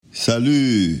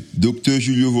Salut, Docteur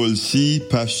Julio Volsi,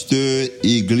 pasteur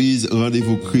Église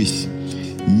Rendez-vous Christ.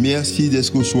 Merci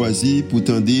d'être choisi pour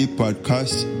tendre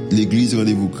podcast l'Église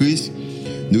Rendez-vous Christ.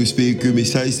 Nous espérons que le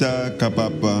message est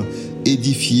capable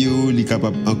d'édifier,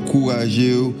 capable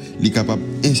d'encourager, capable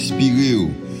d'inspirer,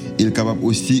 il est capable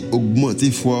aussi d'augmenter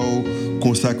la foi,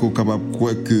 comme ça qu'on est capable de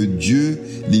croire que Dieu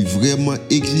est vraiment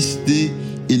existé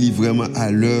et est vraiment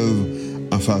à l'œuvre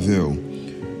en faveur.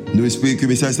 Nous espérons que le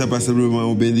message n'est pas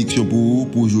simplement une bénédiction pour vous,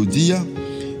 pour aujourd'hui,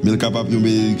 mais capable de une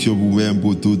bénédiction pour vous-même,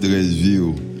 pour toute la vie.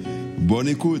 Bonne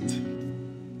écoute.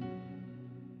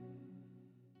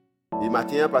 Le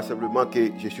matin, pas simplement que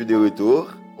je suis de retour.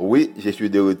 Oui, je suis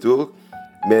de retour.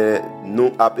 Mais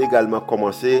nous avons également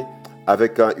commencé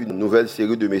avec une nouvelle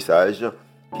série de messages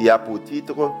qui a pour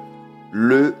titre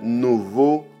Le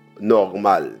nouveau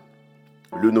normal.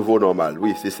 Le nouveau normal,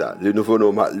 oui, c'est ça, le nouveau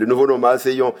normal. Le nouveau normal,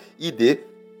 c'est une idée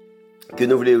que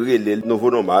nous voulons relayer le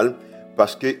nouveau normal,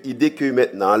 parce que l'idée que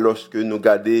maintenant, lorsque nous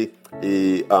regardons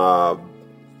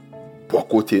pour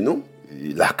côté nous,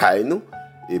 la caille nous,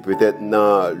 et peut-être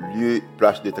dans le lieu,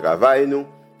 place de travail nous,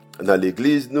 dans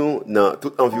l'église nous, dans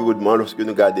tout environnement, lorsque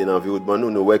nous regardons l'environnement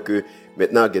nous voyons que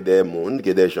maintenant il y a des mondes, il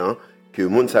y a des gens, que le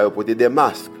monde ça porter des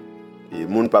masques, et le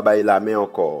monde pas bailler la main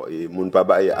encore, et le monde pas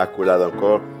bailler accolade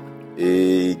encore.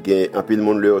 Et un peu de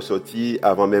monde leur sorti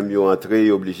avant même de rentrer,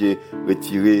 obligé de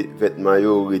retirer vêtements,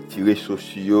 retirer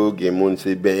chaussures, gen monde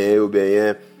c'est bien ou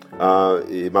bien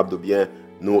et m'a bien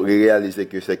nous réaliser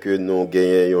que c'est que nous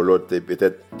gagnons l'autre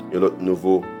peut-être l'autre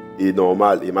nouveau et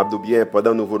normal et m'a bien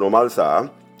pendant nouveau normal ça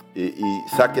et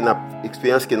ça que n'a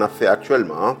expérience qu'on a fait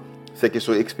actuellement c'est que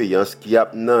c'est une expérience qui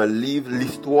a dans le livre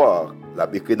l'histoire l'a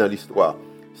écrit dans l'histoire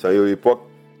c'est une époque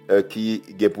qui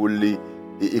est pour les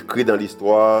écrit dans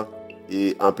l'histoire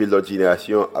et en pile d'autres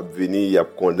générations a venir a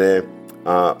connaître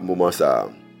un moment ça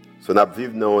on a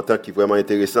vivre dans un temps qui est vraiment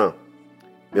intéressant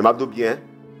mais m'a bien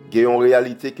il y a une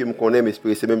réalité que me connais mais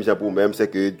c'est même gens pour même c'est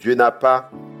que Dieu n'a pas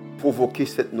provoqué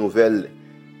cette nouvelle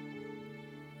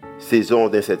saison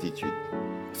d'incertitude.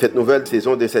 Cette nouvelle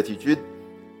saison d'incertitude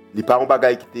n'est pas un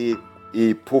bagage qui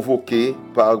est provoqué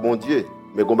par mon Dieu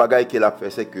mais un bagage qu'il a fait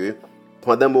c'est que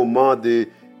pendant un moment de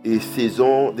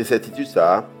saison d'incertitude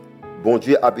ça bon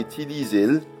Dieu a utilisé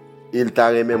il t'a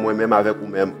remis moi-même avec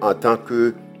vous-même en tant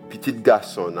que petit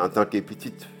garçon, en tant que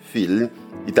petite fille,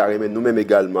 il t'a remis nous-mêmes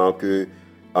également que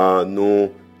nous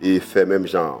et fait même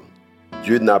genre.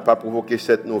 Dieu n'a pas provoqué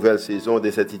cette nouvelle saison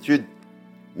d'incertitude,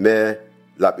 mais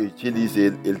l'a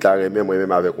utilisé, il t'a remis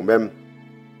moi-même avec vous-même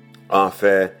en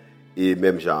fait et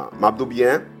même genre. M'abdou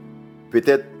bien,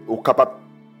 peut-être au capable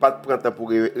pas de prendre temps pour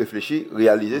réfléchir,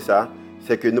 réaliser ça,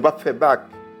 c'est que nous pas faire bac.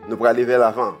 Nous pourrons aller vers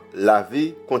l'avant. La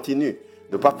vie continue.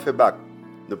 Nous ne pouvons pas faire bac.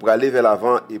 Nous pourrons aller vers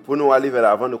l'avant. Et pour nous aller vers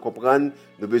l'avant, nous comprenons,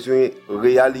 nous avons besoin de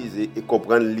réaliser et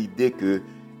comprendre l'idée que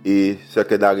et ce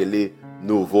que nous avons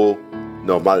nouveau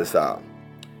normal ça.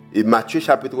 Et Matthieu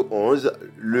chapitre 11,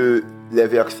 les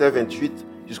versets 28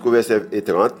 jusqu'au verset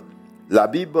 30, la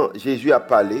Bible, Jésus a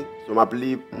parlé, je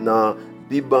m'appelle dans la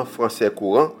Bible français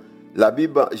courant, la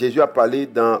Bible, Jésus a parlé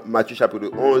dans Matthieu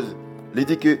chapitre 11, il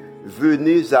dit que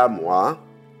venez à moi,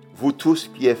 vous tous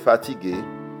qui êtes fatigués,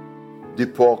 de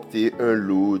porter un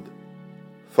lourd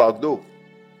fardeau.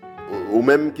 Ou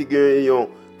même qui gagne un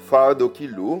fardeau qui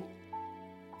lourd,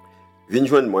 venez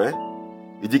joindre moi.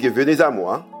 Il dit que venez à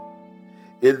moi.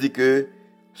 Il dit que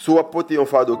soit porter un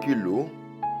fardeau qui lourd,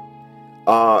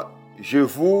 je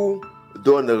vous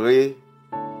donnerai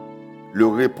le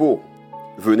repos.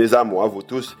 Venez à moi, vous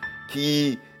tous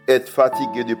qui êtes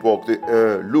fatigués de porter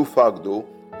un lourd fardeau,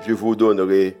 je vous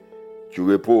donnerai du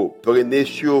repos. Prenez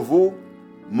sur vous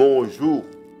mon joug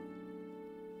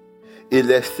et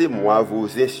laissez-moi vous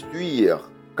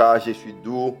instruire, car je suis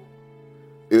doux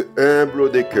et humble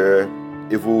de cœur,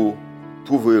 et vous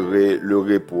trouverez le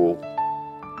repos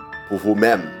pour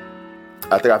vous-même.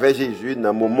 À travers Jésus, dans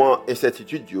un moment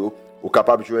d'incertitude, vous êtes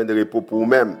capable de joindre le repos pour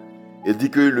vous-même. Il dit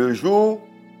que le jour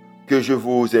que je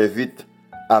vous invite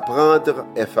à prendre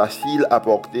est facile à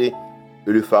porter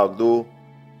et le fardeau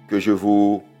que je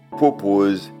vous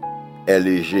propose est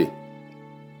léger.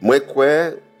 Moi, crois,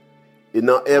 et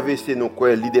dans RVC, nous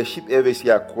croyons, leadership RVC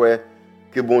a croit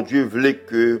que bon Dieu voulait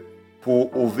que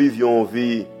pour nous vivions une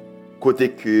vie côté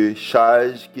que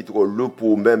charge qui est trop lourd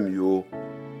pour même yo,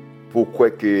 pour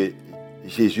croire que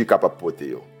Jésus est capable de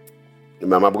porter.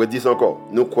 Mais je vais dire encore,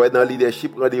 nous croyons dans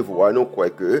leadership rendez-vous, nous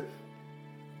croyons que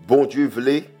bon Dieu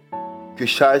voulait que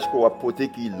charge qu'on va porter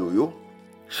qui lourd,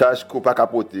 charge qu'on pas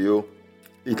porter,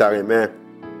 il t'a remis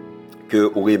que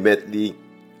on remette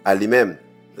à lui-même.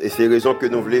 Et c'est la raison que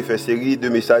nous voulons faire une série de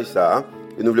messages ça,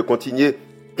 et nous voulons continuer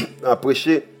à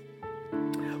prêcher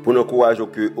pour nous encourager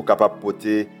que au capable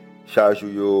porter charge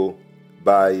yo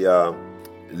by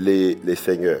les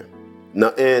seigneurs.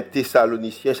 Dans 1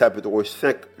 Thessaloniciens chapitre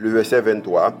 5 le verset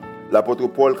 23, l'apôtre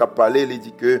Paul qui a parlé, il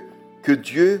dit que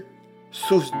Dieu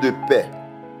source de paix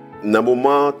dans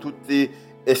moment toutes les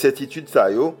incertitudes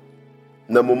ça yo,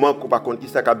 dans moment qu'on pas compte qui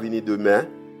ça va venir demain,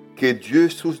 que Dieu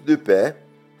source de paix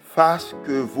fasse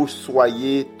que vous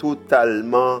soyez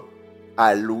totalement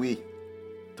à lui,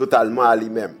 totalement à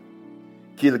lui-même.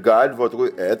 Qu'il garde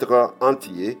votre être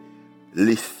entier,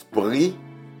 l'esprit,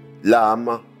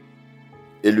 l'âme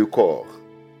et le corps.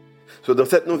 So, dans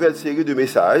cette nouvelle série de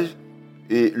messages,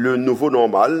 et le nouveau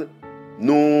normal,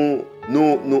 nous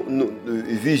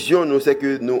vision, nous c'est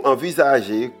que nous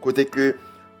envisager côté que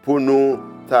pour nous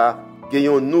gagner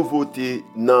une nouveauté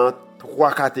dans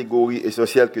 3 catégories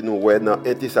essentielles que nous voyons dans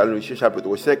 1 Thessaloniciens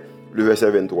chapitre 5, le verset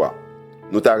 23.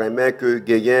 Nous t'aimerais que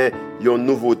gagner une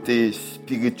nouveauté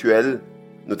spirituelle,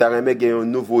 nous t'aimerais gagner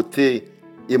une nouveauté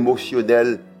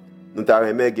émotionnelle, nous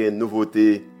t'aimerais gagner une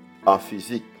nouveauté en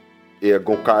physique. Et un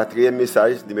 4e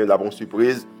message, c'est même la bonne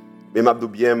surprise, mais m'a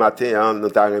bien matin, nous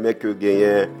t'aimerais que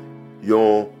gagner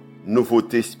une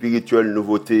nouveauté spirituelle, une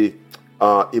nouveauté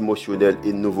émotionnelle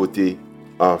et une nouveauté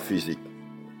en physique.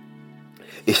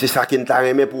 Et c'est ça qui nous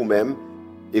t'aimerait pour même.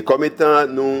 Et comme étant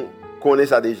nous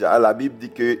connaissons ça déjà, la Bible dit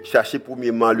que cherchez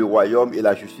premièrement le royaume et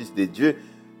la justice de Dieu.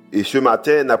 Et ce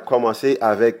matin, on a commencé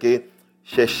avec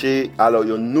chercher alors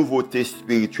une nouveauté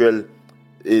spirituelle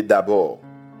et d'abord.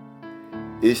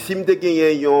 Et si je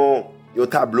gagne un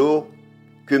tableau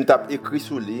que je écrit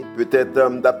sur lui, peut-être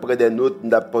d'après des notes,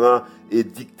 je prends et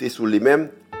dicter sur les mêmes,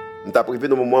 je privé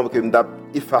dans le moment que je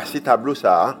effacer le tableau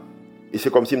ça, et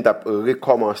c'est comme si je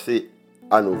recommencé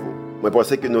à nouveau. Je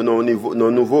pense que dans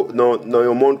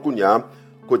un monde qu'on a,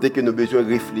 côté que nous avons besoin de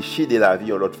réfléchir de la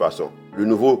vie en l'autre façon, le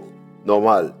nouveau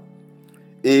normal.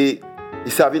 Et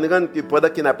ça vient rendre que pendant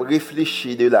qu'on a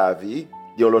réfléchi de la vie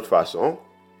de l'autre façon,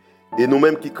 et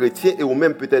nous-mêmes qui chrétiens, et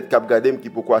nous-mêmes peut-être qui regardons qui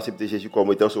pourquoi accepter Jésus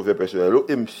comme étant sauveur personnel,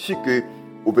 et je suis que,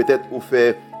 ou peut-être vous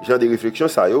faire genre de réflexion,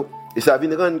 ça, et ça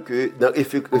vient rendre que dans la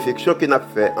réflexion que nous avons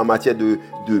fait en matière de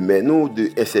nous, de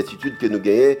incertitude que nous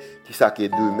gagnons, qui ça que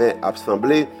demain a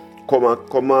semblé, comment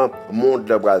le monde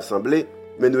va sembler,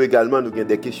 mais nous également nous avons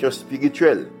des questions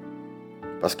spirituelles.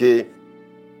 Parce que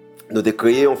nous avons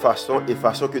créé en façon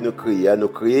que nous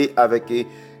créons avec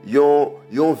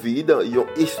un vide,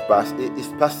 un espace, et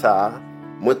espace ça,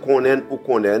 moi connais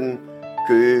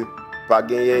que pas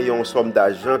gagner une somme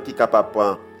d'argent qui est capable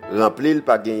de remplir,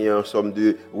 pas gagner une somme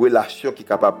de relations qui est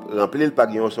capable de remplir, pas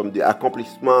gagner une somme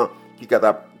d'accomplissement qui est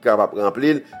capable de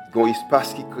remplir, un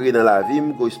espace qui crée dans la vie,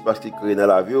 un espace qui crée dans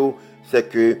la vie, c'est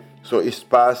que son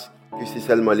espace, que c'est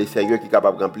seulement les Seigneurs qui est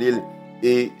capable de remplir,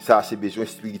 et ça c'est besoins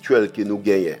spirituels que nous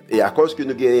gagnons. Et à cause que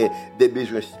nous gagnons des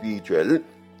besoins spirituels,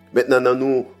 maintenant dans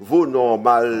nous nouveau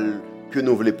normal que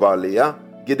nous voulons parler,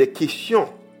 il y a des questions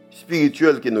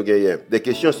spirituelles que nous gagnons, des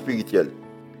questions spirituelles.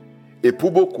 Et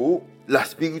pour beaucoup, la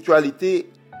spiritualité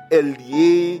est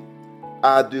liée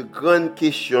à de grandes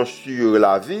questions sur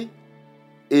la vie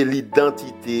et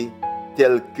l'identité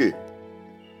telle que.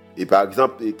 Et par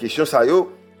exemple, les questions ça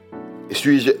yo,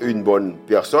 suis-je une bonne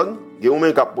personne? Il y a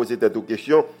même qui a posé cette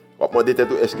question, on va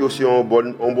demander est-ce que je suis un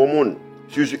bon monde?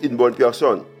 Suis-je une bonne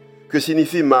personne? Que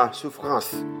signifie ma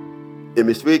souffrance? Et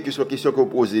j'espère que c'est une question que vous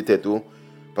posez tête,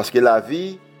 parce que la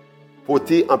vie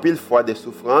porte en pile fois des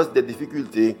souffrances, des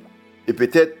difficultés, et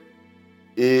peut-être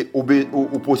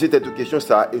ou poser cette question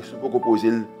ça, et si vous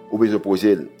poser ou besoin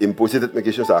poser, et me poser cette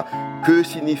question ça, que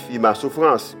signifie ma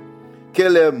souffrance?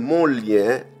 Quel est mon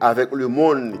lien avec le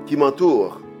monde qui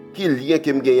m'entoure? Quel lien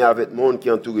que me gagne avec le monde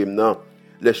qui entoure maintenant?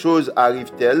 Les choses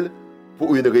arrivent-elles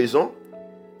pour une raison?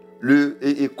 Le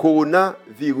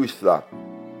coronavirus là,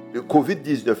 le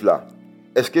Covid-19 là,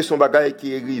 est-ce que son bagage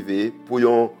qui est arrivé pour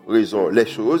une raison? Les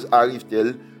choses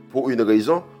arrivent-elles pour une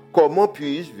raison? Comment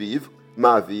puis-je vivre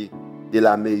ma vie de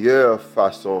la meilleure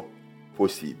façon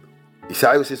possible? Et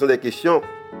ça, ce sont des questions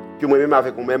que moi-même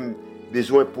avec moi-même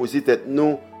besoin de poser tête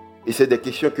nous, et c'est des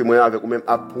questions que moi-même avec moi-même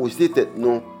à poser tête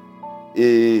nous,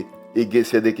 et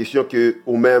c'est des questions que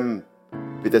vous-même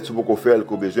peut-être si beaucoup faire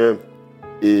qu'on besoin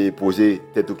et poser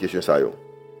telle question ça yo.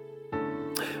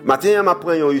 Maintenant,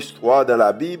 m'apprend une histoire dans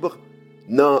la Bible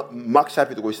dans Marc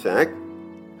chapitre 5.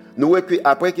 Nous voyons que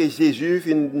après que Jésus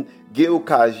a eu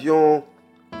occasion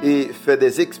et fait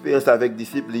des expériences avec les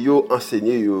disciples, il a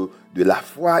enseigné de la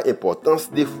foi, l'importance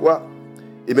des foi.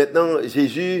 Et maintenant,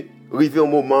 Jésus arrive au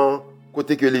moment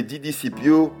côté que les 10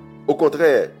 disciples, au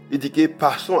contraire, il dit que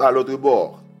passons à l'autre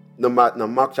bord. Dans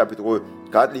Marc chapitre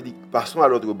 4, il dit passons à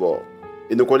l'autre bord.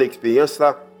 Et nous connaissons l'expérience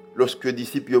là, lorsque les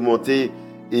disciples sont montés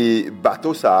et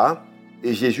bateau ça,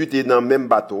 et Jésus était dans le même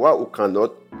bateau ou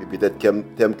canot, et peut-être qu'un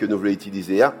thème que nous voulons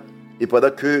utiliser, et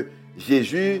pendant que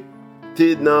Jésus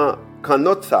était dans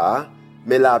canot ça,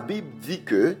 mais la Bible dit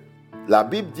que tu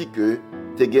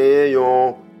as gagné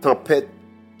une tempête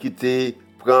qui te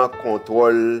prend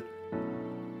contrôle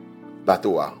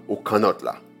bateau au canot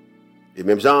là. Et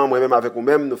même gens, moi-même avec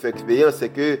vous-même, nous faisons expérience, c'est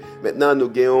que maintenant nous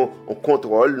gagnons un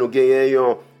contrôle, nous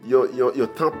gagnons une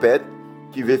tempête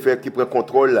qui prend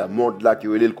contrôle le monde là qui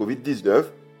est le COVID-19.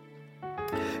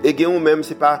 Et gagnons même,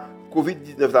 c'est pas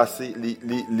COVID-19 là, c'est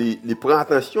les prend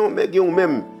attention, mais gagnons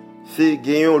même, c'est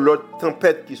gagnons l'autre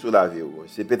tempête qui est sur la vie.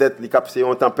 C'est peut-être les cap c'est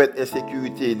une tempête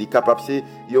d'insécurité, les capables c'est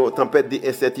une tempête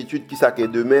d'incertitude qui ça que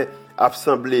demain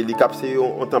assemblée, les cap c'est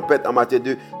une tempête en matière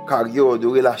de carrière, de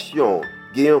relations.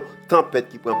 Gagnons tempête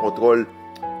qui prend contrôle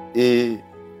et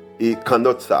quand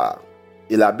notre ça.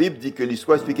 Et la Bible dit que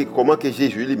l'histoire explique comment que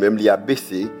Jésus lui-même lui a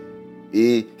baissé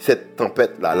et cette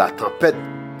tempête là, la tempête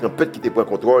qui te prend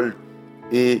contrôle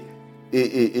et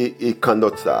quand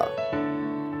notre ça.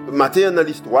 Maintenant dans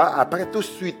l'histoire, après tout de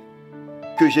suite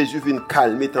que Jésus vient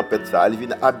calmer tempête ça, il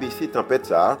vient abaisser tempête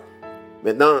ça.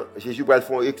 Maintenant Jésus va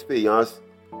faire une expérience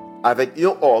avec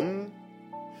un homme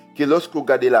que lorsque vous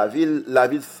regardez la ville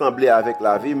semblait avec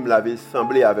la ville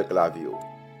semblait avec la vie.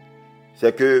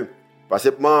 C'est que,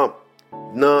 parfaitement,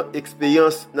 dans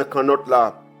l'expérience, dans le canot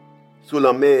là, sous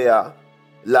la mer,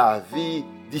 la vie,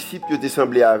 disciples étaient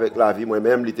semblés avec la vie,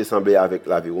 moi-même, j'étais semblé avec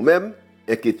la vie. Ou même,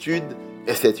 inquiétude,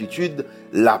 incertitude,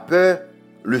 la peur,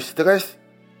 le stress,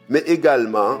 mais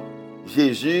également,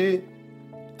 Jésus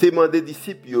demandé aux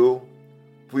disciples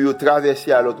pour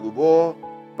traverser à l'autre bord,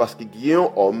 parce qu'il y a un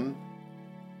homme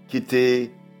qui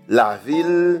était la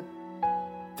ville,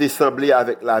 t'es semblé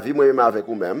avec la vie, moi-même avec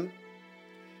vous-même.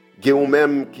 Il y a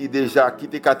vous-même qui déjà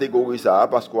quitté catégorie ça,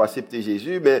 parce qu'on accepte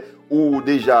Jésus, mais ou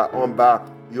déjà en bas,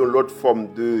 il y a l'autre forme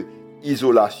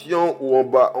d'isolation, ou en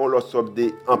bas, on l'autre sorte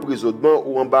d'emprisonnement,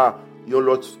 ou en bas, il y a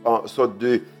l'autre sorte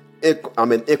de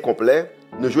incomplet.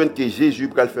 Nous jouons que Jésus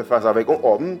pour faire face avec un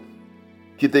homme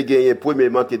qui était gagné,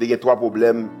 premièrement, qui était trois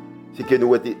problèmes. C'est que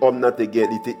nous étions homme, il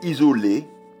était isolé.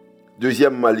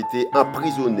 Deuxièmement, il était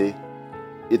emprisonné.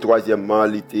 Et troisièmement,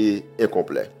 il était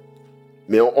incomplet.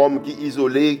 Mais un homme qui est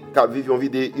isolé, qui a vécu une vie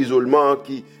d'isolement,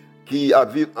 qui a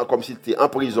vécu comme s'il était en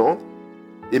prison,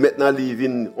 et maintenant, il vit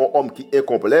un homme qui est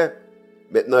incomplet.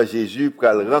 Maintenant, Jésus peut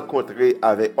le rencontrer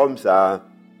avec l'homme ça,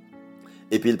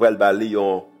 et puis il peut le balayer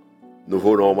un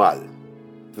nouveau normal.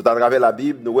 Tout à travers la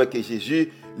Bible, nous voyons que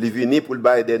Jésus est venu pour le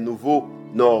balayer des nouveaux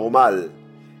normal.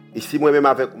 Et si moi-même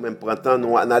avec vous-même printemps,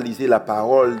 nous analyser la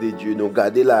parole de Dieu, nous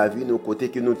garder la vie, nous côté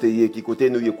que nous sommes, qui côté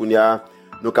nous sommes,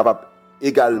 nous capables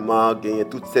également gagner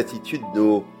toute certitude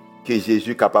nous que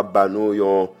Jésus est capable de nous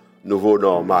un nouveau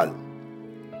normal.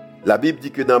 La Bible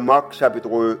dit que dans Marc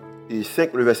chapitre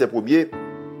 5, le verset 1er,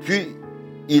 puis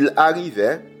il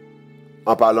arrivait,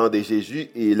 en parlant de Jésus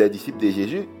et les disciples de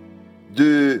Jésus,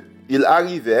 il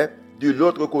arrivait de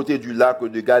l'autre côté du lac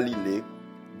de Galilée,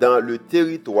 dans le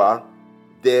territoire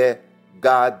des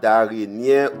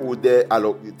Gadaréniens ou des...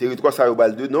 Alors, le territoire, ça y a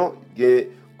deux noms. Il y a une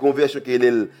conversion qui est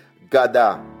le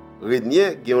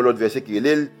Gadarénien, il y a un autre verset qui est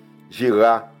le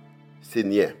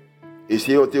Gérasénien. Et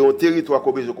c'est un territoire,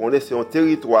 comme je connais, c'est un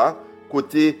territoire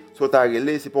côté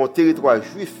Sotarélé, c'est pas un territoire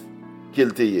juif qui est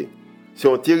le terrier.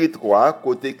 C'est un territoire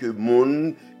côté que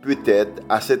monde peut-être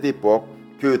à cette époque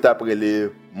que tu appelles les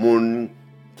monde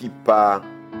qui pas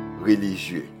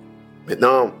religieux.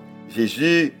 Maintenant,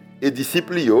 Jésus et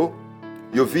disciples, ils ont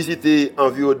visité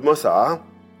l'environnement ça.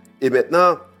 Et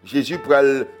maintenant, Jésus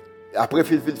pral après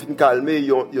fin calmer, il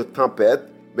y a une tempête.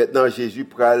 Maintenant, Jésus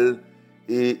pral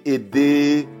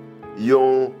aider les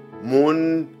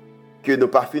monde que nous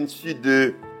pas fin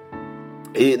de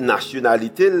et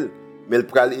nationalité, mais il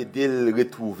pral aider à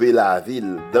retrouver la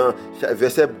ville. Dans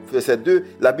verset 2,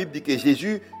 la Bible dit que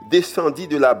Jésus descendit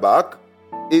de la barque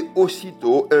et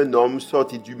aussitôt un homme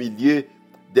sortit du milieu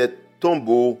des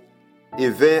tombeaux et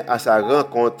vint à sa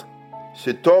rencontre.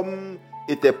 Cet homme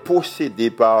était possédé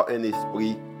par un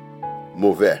esprit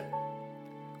mauvais.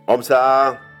 Homme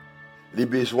ça, les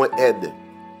besoins aide.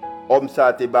 Homme ça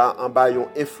était en bas une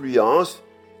influence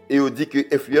et on dit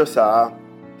que influence ça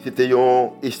c'était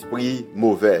un esprit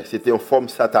mauvais, c'était une forme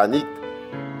satanique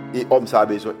et homme ça a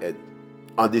besoin d'aide.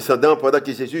 En descendant, pendant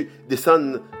que Jésus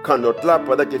descend quand notre là,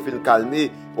 pendant qu'il fait le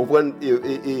calmer, on prend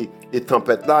et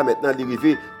tempête là, maintenant il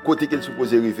arrive côté qu'il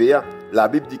supposait arriver. La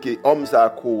Bible dit que l'homme ça a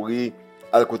couru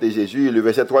à côté de Jésus. Le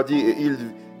verset 3 dit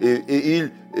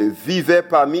il vivait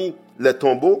parmi les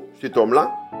tombeaux, cet homme-là.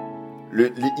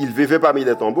 Il vivait parmi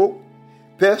les tombeaux.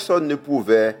 Personne ne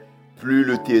pouvait plus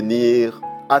le tenir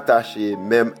attaché,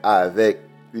 même avec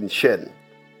une chaîne.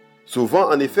 Souvent,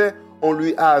 en effet, on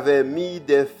lui avait mis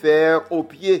des fers aux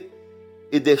pieds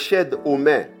et des chaînes aux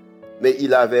mains, mais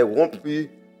il avait rompu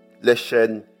les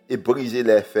chaînes et brisé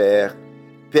les fers.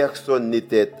 Personne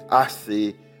n'était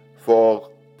assez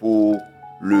fort pour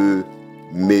le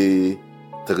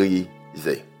maîtriser.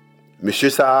 Monsieur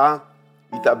ça,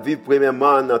 il t'a vécu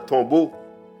premièrement dans un tombeau.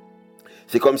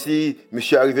 C'est comme si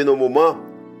monsieur arrivait dans un moment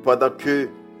pendant que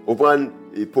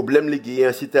les problèmes liés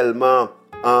ainsi tellement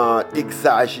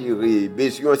exagérés,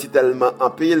 besoin ainsi tellement en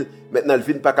pile, maintenant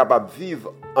il n'est pas capable de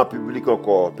vivre en public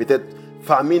encore. Peut-être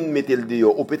famine mettait le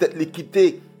dehors, ou peut-être il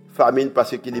quitter famine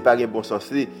parce qu'il n'est pas un bon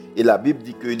sens. Et la Bible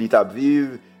dit que l'État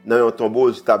vive dans un tombeau,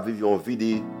 l'État vive en vie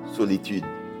de solitude.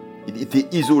 Il était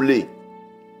isolé.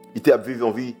 Il était vivre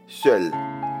en vie seul.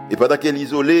 Et pendant qu'il est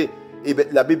isolé, et bien,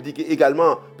 la Bible dit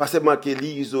également, pas seulement qu'il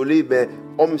est isolé, mais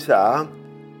homme ça,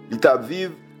 il était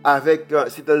vivre avec,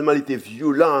 c'est tellement il était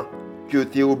violent qu'il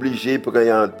était obligé de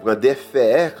prendre des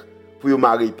fers pour y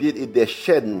marier pied et des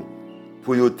chaînes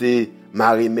pour y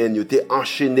marier men, il était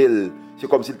enchaîné. C'est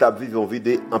comme s'il était vivre en vie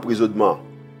d'emprisonnement.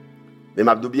 Mais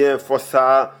m'a dit bien, force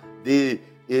ça,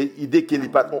 l'idée qu'il n'est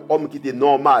pas un homme qui était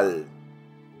normal.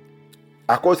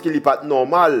 À cause qu'il n'est pas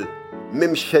normal,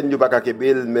 même chaîne yo pas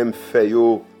kakebel, même fait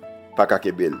yo pas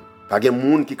kakebel. Pas de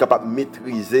monde qui est capable de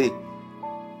maîtriser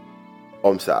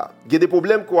comme ça. Il y a des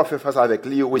problèmes qu'on a fait face avec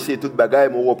lui, ou essayer toute bagaille,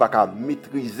 mais on pas capable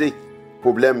maîtriser les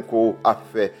problèmes qu'on a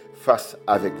fait face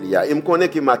avec lui. Et me connais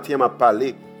que Mathieu m'a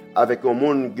parlé avec un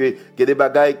monde qui a des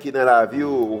bagailles qui dans la vie,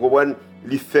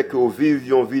 il fait que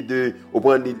vivre une vie de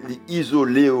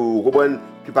isolé,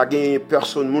 que pas gagne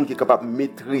personne monde qui est capable de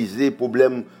maîtriser les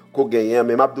problèmes qu'on gagne.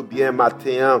 Mais m'a dit bien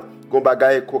matin, qu'on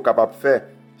bagaille qu'on capable de faire,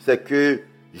 c'est que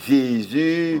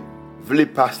Jésus voulait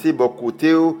passer bon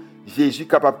côté. Jésus est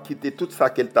capable de quitter tout ça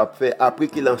qu'il a fait après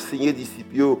qu'il a enseigné aux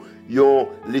disciples une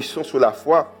leçon sur la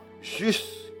foi,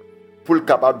 juste pour le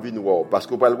capable de venir. Parce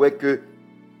qu'on va voir que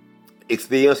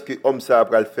l'expérience que l'homme ça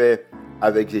va le faire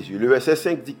avec Jésus. Le verset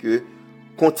 5 dit que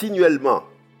continuellement,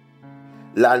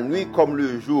 la nuit comme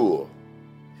le jour,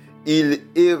 il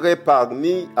errait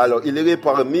parmi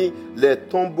les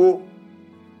tombeaux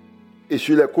et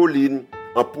sur les collines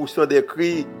en poussant des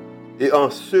cris et en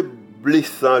se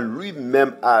blessant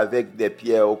lui-même avec des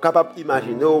pierres. On est capable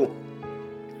d'imaginer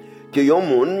que un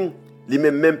monde,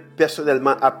 lui-même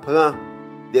personnellement, apprend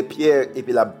des pierres et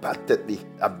puis la battre tête,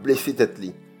 la blesser tête.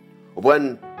 On prend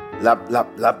la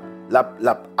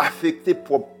affecté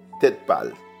pour tête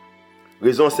pâle.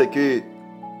 Raison c'est que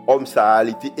homme ça, il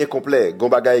était incomplet, gon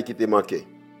bagaille qui était manqué.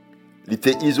 Il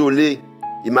était isolé.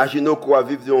 Imaginez quoi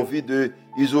vivre une vie de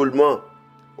isolement,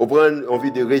 on prend une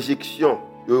vie de réjection.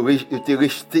 Il était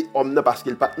resté homme parce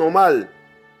qu'il n'est pas normal.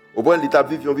 Au point, il était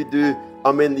vivre une vie de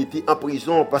il était en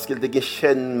prison parce qu'il était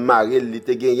chaîne marelle, il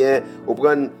était gagné, au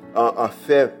point en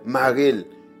fer marelle.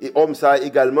 Et homme ça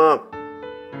également,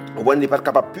 au point, il n'est pas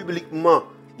capable publiquement,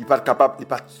 il n'est pas capable, il n'est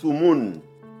pas sous monde.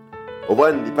 Au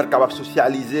point, il n'est pas capable de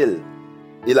socialiser.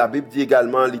 Et la Bible dit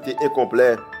également, il était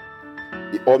incomplet.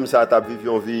 Et homme ça a vécu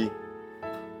une vie.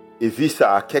 Et vie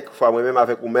ça, quelquefois, moi-même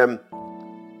avec vous-même,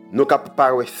 nous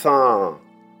ne sans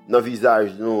dans le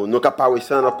visage, nous ne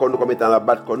sans dans nous comme étant la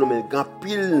batte, mais en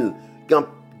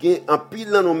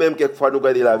pile dans nous-mêmes, quelquefois, nous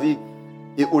regardons la vie.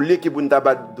 Et au lieu que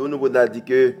nous nous dit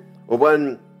que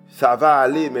ça va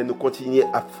aller, mais nous continuons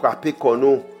à frapper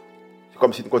nous. C'est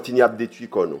comme si nous continuions à détruire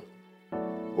nous.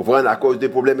 À cause des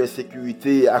problèmes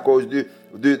d'insécurité, à cause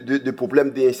de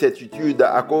problèmes d'incertitude,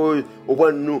 à cause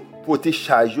de nous porter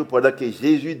charge pendant que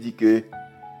Jésus dit que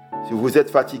si vous êtes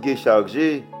fatigué,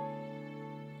 chargé,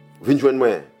 venez joindre moi,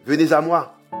 venez à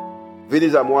moi.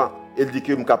 Venez à moi. Il dit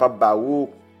que je suis capable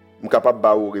de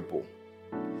repos.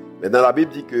 Mais dans la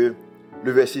Bible dit que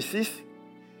le verset 6,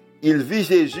 il vit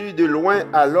Jésus de loin,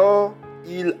 alors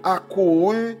il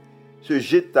accourut, se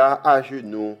jeta à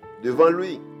genoux devant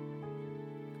lui.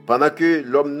 Pendant que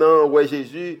l'homme non ouais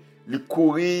Jésus, il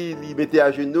courit, il mettait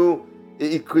à genoux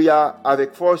et il cria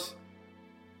avec force,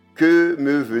 que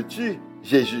me veux-tu,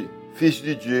 Jésus, fils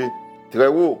du Dieu très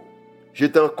haut? Je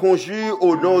t'en conjure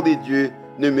au nom de Dieu,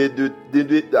 ne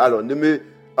me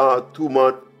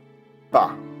tourmente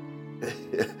pas.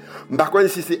 Par contre,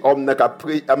 si c'est homme qui a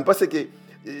pris, je pense que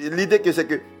l'idée que c'est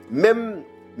que même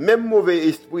mauvais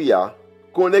esprit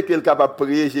connaît qu'il est capable de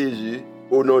prier Jésus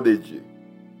au nom de Dieu.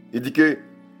 Il dit que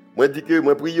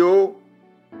moi prie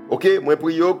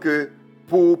que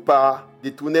pour pas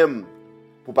détourner,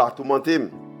 pour pas tourmenter.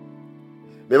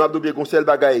 Mais m'a bien conseil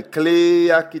bagaille clé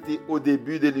qui était au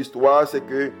début de l'histoire, c'est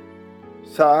que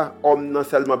ça homme non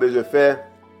seulement besoin faire,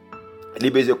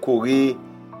 il besoin courir,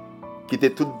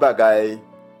 quitter toute bagaille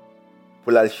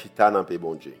pour la chita dans paix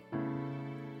bon Dieu.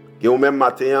 Il y a même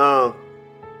matin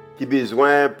qui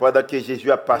besoin, pendant que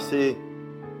Jésus a passé,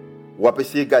 ou a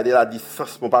essayer de garder la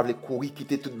distance pour ne pas courir,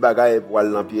 quitter toute bagaille pour aller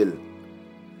dans le pied.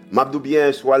 M'abdou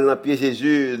bien, soit dans le pied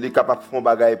Jésus, il est capable de faire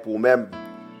bagaille pour même.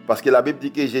 Parce que la Bible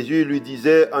dit que Jésus lui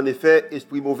disait, en effet,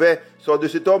 esprit mauvais, sort de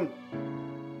cet homme.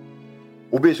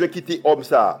 Ou besoin de quitter l'homme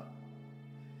ça.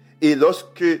 Et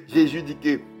lorsque Jésus dit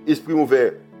que esprit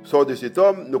mauvais sort de cet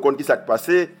homme, nous connaissons ce qui s'est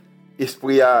passé.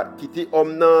 Esprit a quitté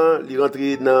l'homme, il est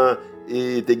rentré dans,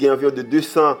 et il y a environ de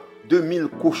 2000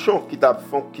 cochons qui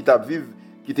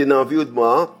étaient dans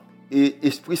l'environnement. Et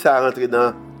esprit ça a rentré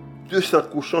dans 200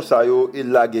 cochons ça et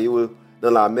lagué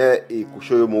dans la mer et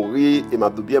cochons mourir et m'a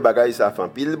bien bagaille ça fait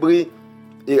pile bruit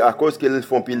et à cause qu'ils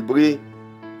font pile bruit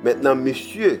maintenant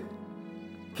monsieur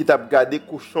qui t'a gardé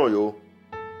cochon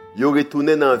yo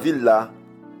retourné dans la ville là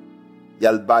il y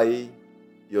a le bail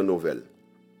une nouvelle.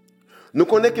 Nous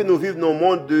connaissons que nous vivons dans un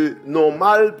monde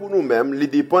normal pour nous-mêmes, il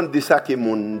dépend de ça que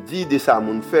monde dit, de ça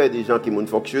monde fait, des gens qui monde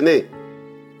fonctionner.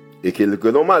 Et que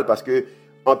c'est normal parce que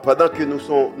pendant que nous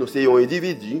sommes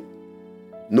individus,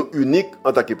 nous uniques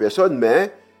en tant que personne,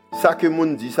 mais ça que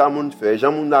monde dit, ça monde fait,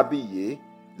 gens monde habillé,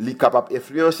 il est capable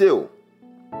d'influencer.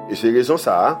 Et c'est raison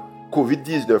ça,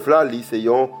 COVID-19 là, c'est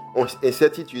une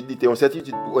incertitude, il était une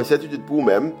incertitude pour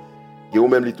nous-mêmes. Il y a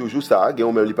même toujours ça, il y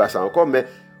a même pas ça encore, mais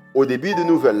au début de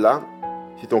nouvelle là,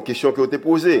 c'est une question qui a été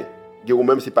posée. Il y a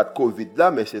même c'est pas de Covid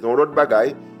là, mais c'est un autre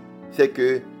bagaille, c'est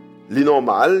que le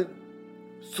normal,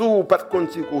 si vous pas de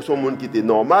compte sur son monde qui était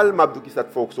normal, m'a dit que ça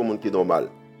te fait son monde qui est normal.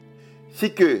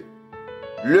 Si que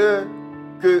le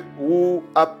que vous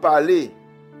a parlé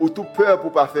ou tout peur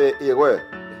pour pas faire erreur.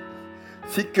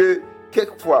 Si que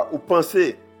quelquefois vous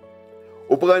pensez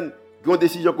vous prenez une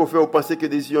décision qu'on fait, vous pensez que la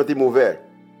décision est mauvaise.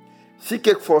 Si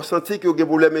quelquefois vous sentez que vous avez un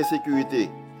problème d'insécurité,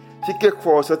 si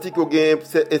quelquefois vous sentez que vous avez une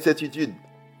incertitude,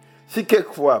 si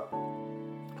quelquefois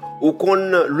vous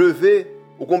avez levé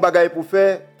ou qu'on bagaille pour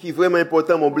faire qui est vraiment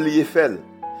important, mais oublié faire.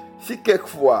 Si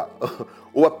quelquefois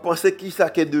vous pensez qui ça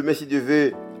que demain si Dieu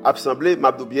veut assembler,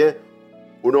 m'a dit bien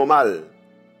au normal.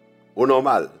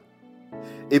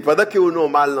 Et pendant que au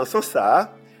normal dans ce sens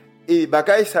ça, et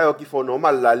bagaille ça qui font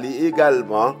normal là, est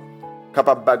également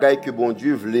capable bagaille que bon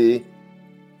Dieu voulait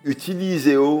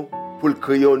utiliser pour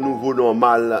créer un nouveau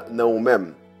normal dans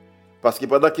nous-mêmes. Parce que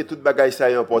pendant que toute bagaille ça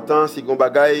est important, c'est un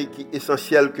bagaille qui est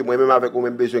essentiel que moi-même avec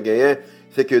moi-même besoin de gagner,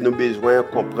 c'est que nous besoin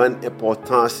comprendre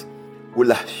l'importance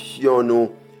relation nous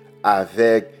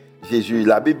avec Jésus.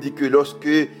 La Bible dit que lorsque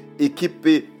équipe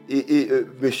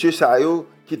monsieur Sayo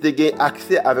qui te gagne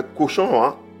accès avec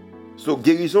cochon, so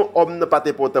guérison homme n'est pas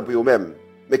important pour eux-mêmes,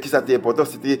 mais qui ça était important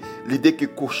c'était l'idée que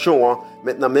cochon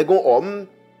maintenant mais un homme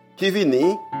qui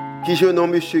vient qui jeune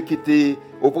homme monsieur qui était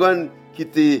au prendre qui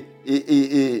était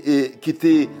qui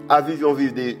était à vivre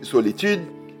de solitude,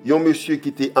 un monsieur qui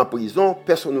était en prison,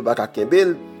 personne ne va pas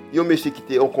kembel, un monsieur qui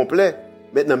était en complet.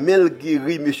 Maintenant mais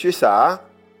guéri monsieur ça,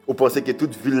 on pensait que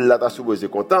toute ville là t'a supposé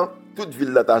content, toute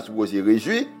ville là t'a supposé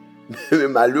réjoui, mais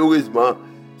malheureusement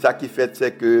ça qui fait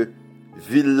c'est que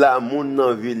ville là monde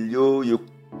dans ville yo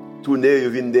tourner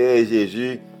yo vinn derrière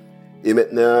Jésus et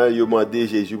maintenant yo demandé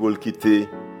Jésus pour le quitter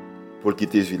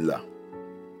ville là.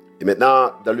 Et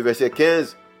maintenant dans le verset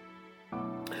 15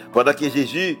 pendant que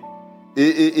Jésus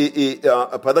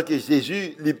pendant que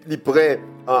Jésus est prêt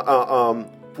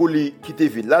pour lui quitter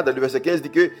ville là, dans le verset 15 dit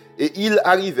que et il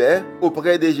arrivait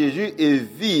auprès de Jésus et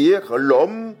virent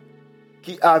l'homme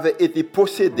qui avait été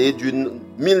possédé d'une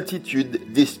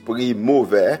multitude d'esprits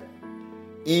mauvais.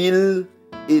 Il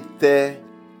était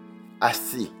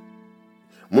assis.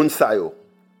 Moun sa yo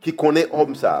qui connaît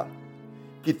homme ça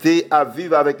qui était à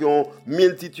vivre avec une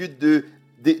multitude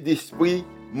d'esprits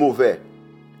mauvais.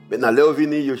 Maintenant, là où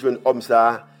vini, yo jeune homme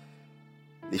ça,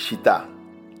 les chita.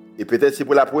 Et peut-être c'est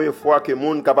pour la première fois que le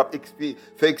monde est capable de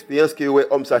faire expérience que ouais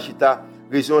homme ça chita.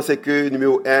 Raison c'est que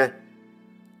numéro 1,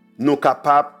 nous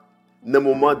capables dans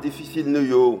moment difficile nous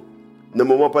yo, dans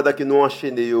moment pendant que nous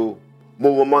enchaîner yo,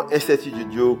 moment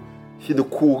incertitude yo, si nous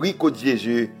courir contre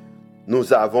Jésus,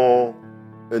 nous avons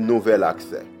un nouvel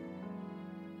accès.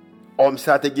 Homme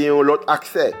ça te gagne l'autre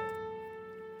accès.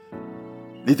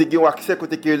 Il te gagne accès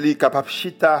côté que il capable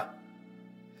chita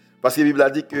parce que la Bible a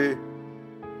dit que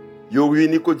yo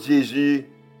réuni contre Jésus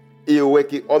et ouais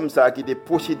que homme ça qui était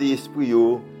possédé esprit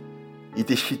yo il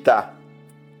était chita.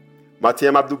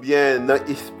 Matin m'a dit bien dans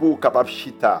esprit capable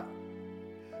chita.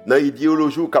 Dans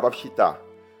idéologie capable chita.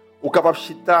 Ou capable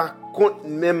chita contre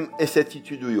même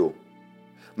incertitude yo.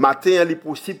 Matin il est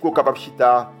possible qu'on capable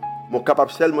chita, mon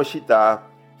capable seulement chita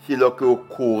si lorsque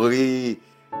courir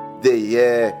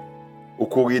derrière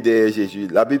Jésus.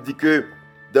 La Bible dit que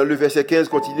dans le verset 15,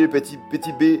 continue petit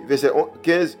B, verset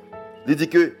 15, il dit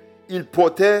que il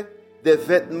portait des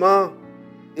vêtements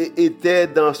et était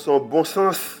dans son bon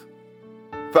sens.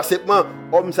 Forcément,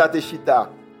 homme ça était chita.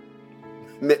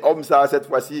 Mais homme ça, cette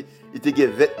fois-ci, il était des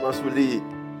vêtements sous lui.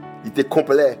 Il était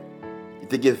complet. Il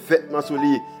était des vêtements sous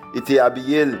lui. Il était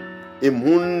habillé. Et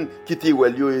moun qui était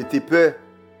ouais, il était peur.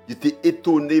 Il était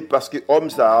étonné parce que homme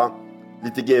ça, il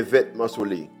était des vêtements sous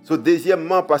lui. So,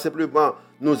 deuxièmement, pas simplement,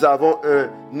 nous avons un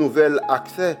nouvel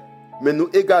accès, mais nous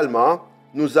également,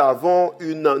 nous avons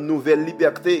une nouvelle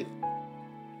liberté.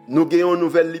 Nous gagnons une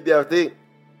nouvelle liberté.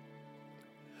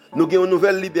 Nous gagnons une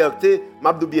nouvelle liberté,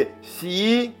 m'abdou bien.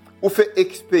 Si vous faites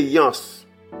expérience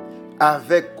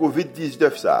avec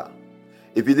COVID-19 ça,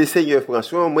 et puis le Seigneur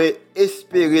François, moi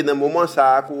espérer dans le moment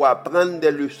ça pour apprendre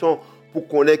des leçons pour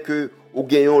connaître que vous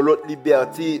gagnez l'autre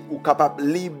liberté, ou capable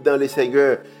libre dans le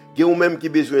Seigneur. Vous même qui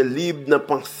besoin libre dans la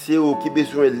pensée, qui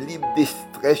besoin libre des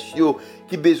stress,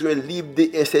 qui besoin libre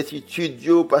des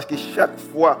incertitudes, parce que chaque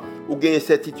fois vous gagnez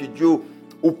incertitude,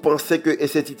 vous pensez que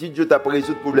l'incertitude t'a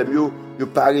résoudre le problème, vous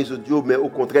pas résoudre, mais au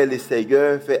contraire, le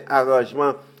Seigneur fait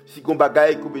arrangement. Si vous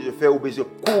avez besoin de faire, vous besoin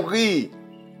courir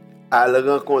à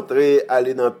le rencontrer,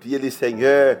 aller dans le pied du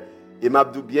Seigneur. Et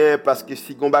m'abdou bien, parce que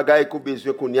si vous avez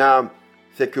besoin qu'on y a,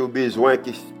 c'est que vous avez besoin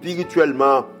que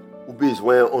spirituellement, vous avez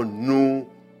besoin en nous.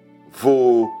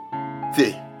 Vos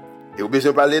et vous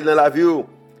besoin de parler dans la vie.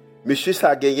 Monsieur, ça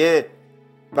a gagné,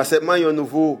 pas seulement un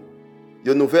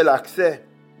nouvel accès,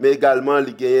 mais également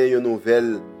il gagne une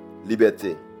nouvelle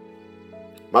liberté.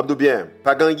 M'abdou bien,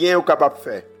 pas gagner ou capable de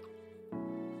faire.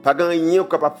 Pas gagner ou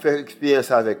capable de faire expérience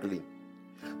avec lui.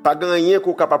 Pas gagner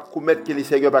ou capable de commettre que le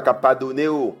Seigneur va pardonner.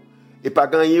 Et pas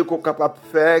gagner ou capable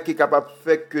de faire, qui est capable de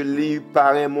faire que lui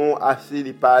pareillement assez,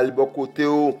 il parle bon côté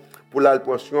pour la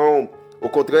portion. Au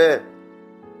contraire,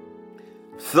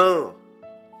 sans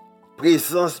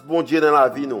présence bon Dieu dans la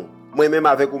vie, nous. Moi-même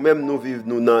avec vous-même, nous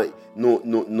vivons dans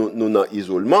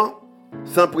isolement.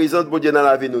 Sans présence bon Dieu dans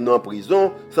la vie, nous en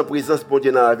prison. Sans présence bon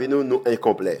Dieu dans la vie, nous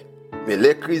incomplets. Mais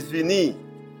les crises viennent,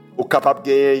 nous sommes capables de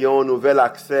gagner un nouvel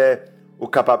accès, nous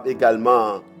sommes capables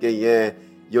également de gagner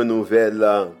une nouvelle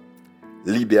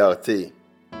liberté.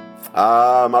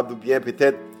 Ah, m'abdou bien,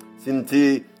 peut-être, si nous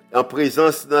sommes en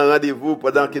présence d'un rendez-vous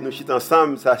pendant que nous chitons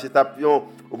ensemble, ça c'est tapion.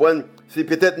 Si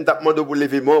peut-être nous t'avons demandé pour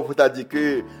l'événement, pour t'a dit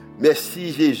que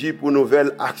merci Jésus pour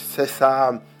nouvelle accès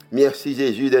ça. Merci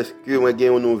Jésus d'être que on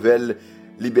gagne une nouvelle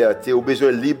liberté. Au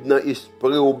besoin libre dans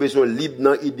l'esprit, au besoin libre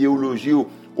dans l'idéologie,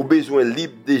 au besoin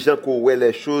libre des gens qui voient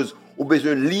les choses, au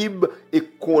besoin libre et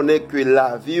connaît que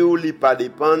la vie n'est pas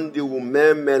dépendre de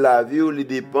vous-même, mais la vie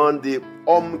dépend des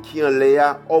hommes qui en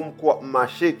l'air, hommes qui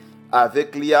marchent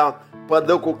avec l'IA.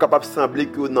 Pendant qu'on est capable de sembler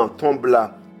que nous tombe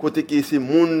là, côté que c'est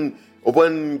monde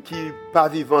qui pas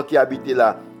vivant qui habite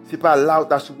là, c'est pas là où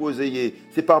tu as supposé,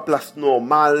 c'est pas en place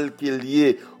normale qu'il y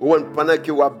est. Pendant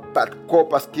que vous battre corps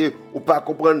parce que vous pas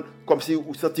comprendre comme si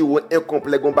vous sentez vous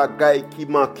incomplet, un bagage qui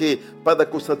manquait, pendant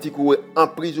que vous sentez que vous êtes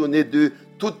emprisonné de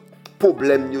tout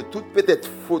problème, tout peut-être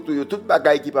faute, tout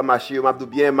bagage qui pas marcher, m'abdou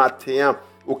bien matin,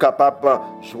 ou capable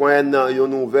de joindre un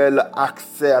nouvel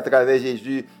accès à travers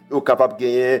Jésus, ou capable de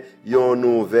gagner une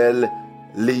nouvelle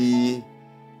liberté.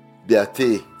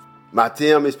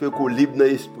 Matin, j'espère que vous libre dans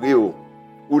l'esprit, ou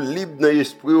libre dans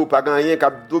l'esprit, ou pas gagner qui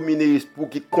a dominé l'esprit,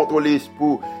 qui contrôle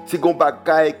l'esprit. Si vous avez un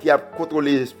bagage qui a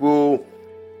contrôlé l'esprit,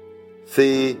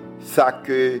 c'est ça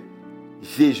que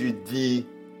Jésus dit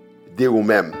de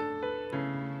vous-même.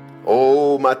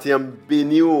 Oh, matin,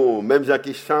 béni, même Jean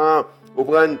qui chante, vous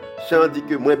prenez chant dit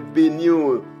que moi béni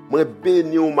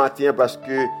au matin parce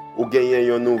que vous gagnez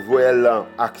un nouvel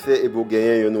accès et vous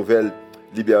gagnez une nouvelle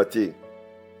liberté.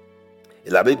 Et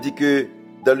la Bible dit que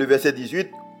dans le verset 18,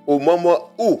 au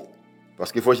moment où,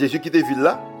 parce qu'il faut Jésus qui était ville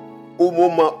là, au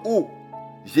moment où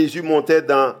Jésus montait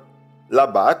dans la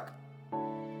barque,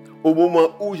 au moment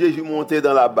où Jésus montait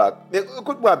dans la barque, mais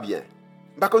écoute-moi bien,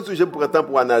 par contre, je prends temps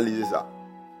pour analyser ça.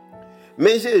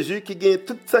 Mais Jésus qui gagne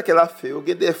tout ça qu'elle a fait, il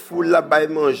y a des foules là-bas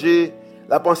manger,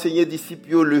 l'a enseigné aux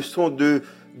disciples leçon de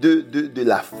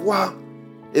la foi.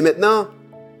 Et maintenant,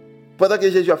 pendant que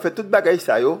Jésus a fait toute bagaille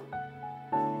ça,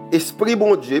 Esprit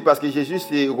bon Dieu, parce que Jésus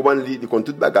c'est il compte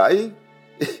toute bagaille,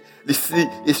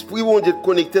 Esprit bon Dieu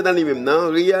connecté dans lui-même,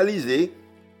 réalisé,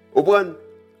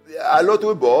 à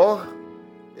l'autre bord,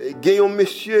 il y a un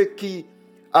monsieur qui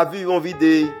a vécu une vie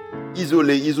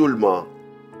d'isolement.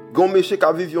 Il y a un monsieur qui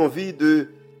a vécu une vie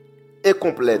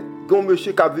incomplète. Il y a un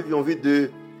monsieur qui a vécu une vie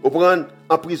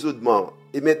d'emprisonnement.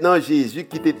 Et maintenant, Jésus,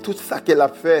 qui était tout ça qu'elle a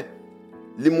fait,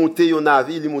 il monte un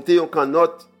navire, il monte un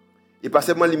canotte. Et pas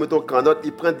seulement il monte un canotte,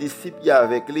 il prend des disciples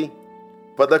avec lui.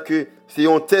 Pendant que c'est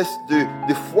un test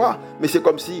de foi, mais c'est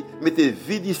comme si il mettait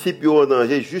vie disciples en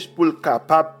danger juste pour le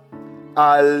capable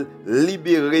à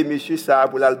libérer monsieur ça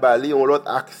pour l'albali on l'autre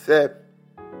accès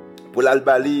pour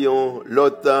l'albali on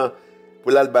l'autre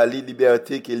pour l'albali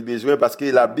liberté qu'il a besoin parce que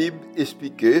la Bible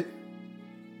explique que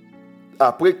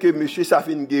après que monsieur ça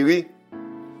fin guéri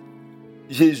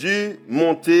Jésus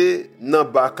monté dans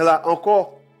bac là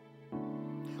encore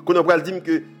qu'on a pas dire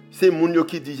que c'est moun yo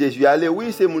qui dit Jésus aller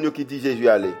oui c'est moun yo qui dit Jésus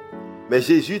aller mais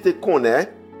Jésus te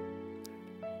connaît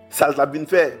ça t'a bien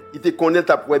fait il te connaît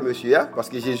ta pour monsieur parce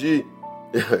que Jésus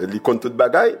il connaît toute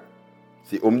bagaille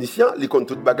c'est omniscient il connaît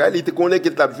toute bagaille il te connaît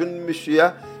qu'il t'a jeune monsieur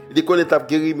il te connaît t'a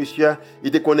guéri monsieur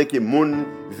il te connaît que moun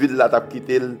ville là t'a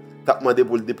quitté t'a demandé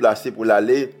pour le déplacer pour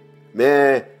l'aller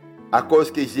mais à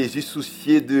cause que Jésus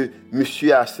soucié de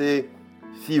monsieur assez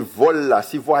si vol là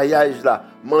si voyage là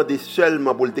mandé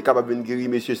seulement pour être capable de guérir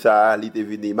monsieur ça il était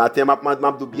venu matin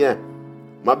m'abdou bien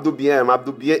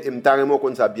et m'taremo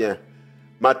comme ça bien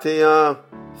matin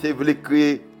c'est voulait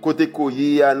créer côté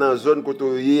koyé dans zone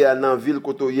kotoyé dans ville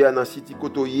kotoyé dans city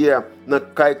kotoyé dans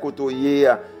caille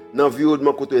kotoyé dans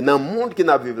environnement kotoyé dans monde qui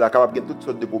n'a vivre là capable de toutes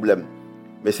sortes de problèmes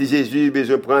mais si Jésus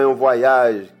besoin prendre un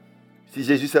voyage si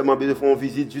Jésus seulement besoin faire une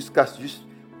visite juste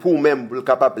pour même pour le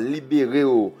capable libérer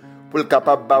pour le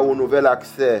capable ba un nouvel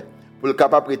accès pour le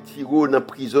capable retirer dans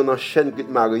prison dans chaîne que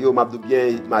Mario m'a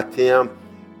bien matin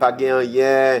pas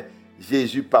rien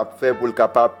Jésus pas fait pour le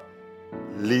capable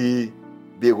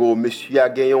libérer monsieur a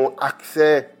gagné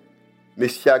accès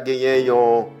monsieur a gagné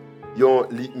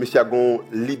monsieur a gagné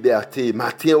liberté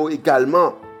matin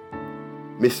également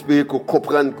mais espérer qu'on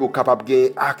comprenne qu'on capable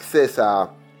gagner accès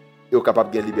ça et on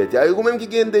capable gagner liberté et vous même qui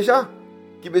gagne déjà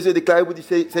qui besoin déclarer pour dire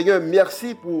Seigneur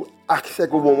merci pour accès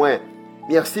que bon moi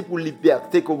merci pour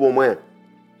liberté que bon moi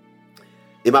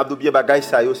et m'a bien bagaille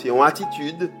ça c'est une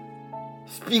attitude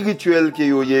spirituelle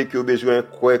que vous besoin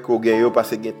croire que gagne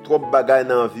parce que y a trop bagaille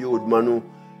dans vie au-dedans nous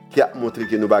qui a montré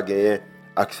que nous pas gagner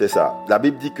accès ça la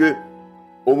Bible dit que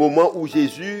au moment où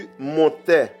Jésus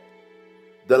montait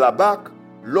dans la barque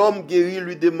l'homme guéri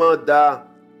lui demanda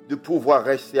de pouvoir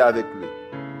rester avec lui.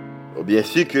 Donc, bien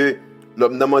sûr que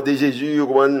l'homme demandait Jésus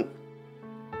on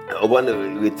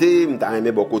rester m'ta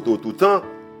aimé beaucoup tout le temps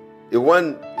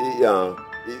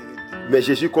mais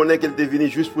Jésus connaît qu'il était venu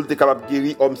juste pour être capable de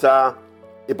guérir homme ça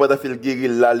et pendant qu'il guérit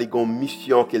là il a une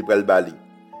mission qu'il va le bali.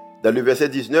 Dans le verset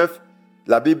 19,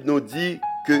 la Bible nous dit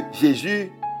que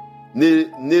Jésus ne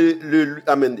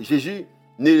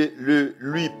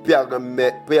lui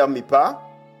permit pas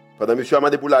pendant monsieur a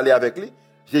demandé pour aller avec lui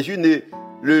Jésus ne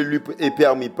le lui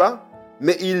permit pas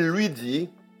mais il lui dit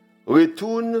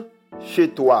retourne chez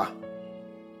toi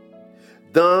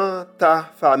dans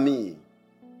ta famille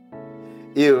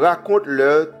et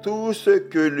raconte-leur tout ce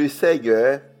que le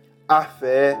Seigneur a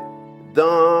fait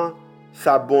dans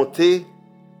sa bonté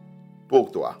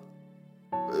pour toi.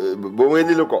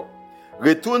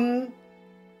 Retourne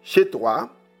chez toi,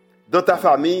 dans ta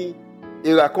famille,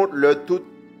 et raconte-leur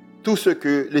tout ce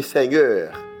que le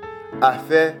Seigneur a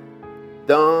fait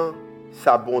dans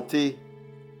sa bonté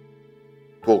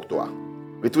pour toi.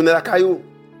 Retourne à la caillou,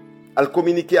 à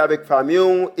communiquer avec la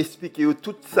famille, expliquer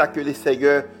tout ça que le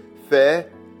Seigneur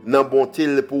fait dans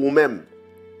bonté pour vous-même.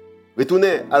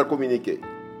 Retournez à le communiquer.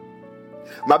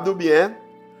 M'abdou bien,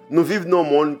 nous vivons dans un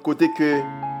monde côté que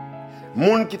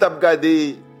monde qui t'a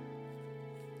regardé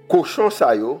cochon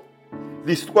ça yo,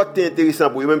 l'histoire est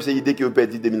intéressante pour eux même c'est l'idée que vous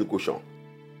perdu 2000 cochons.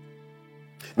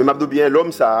 Mais m'abdou bien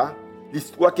l'homme ça,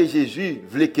 l'histoire que Jésus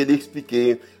voulait qu'il explique,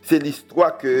 c'est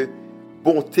l'histoire que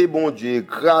bonté bon Dieu,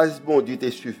 grâce bon Dieu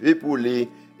t'est suffit pour lui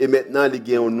et maintenant il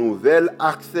gagne un nouvel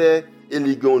accès et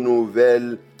il gagne une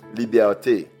nouvelle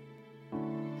liberté.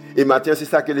 Et maintenant, c'est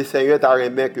ça que le Seigneur t'a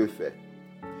remis que fait.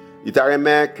 Il t'a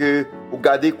remis que vous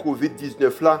gardez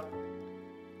COVID-19 là.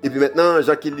 Et puis maintenant,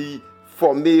 Jean qui est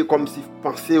formé comme si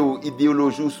pensait aux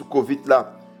idéologies sur COVID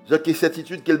là. Jean qui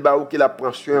certitude qu'il ba ou qu'il a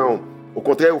prend soin. Au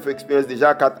contraire, vous fait expérience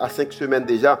déjà 4 à 5 semaines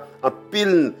déjà en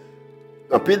pile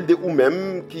de ou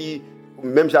même qui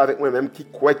même avec moi même qui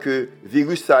croit que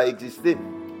virus ça a existé,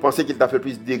 pensait qu'il t'a fait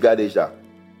plus de dégâts déjà.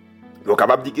 Donc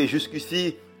capable de dire que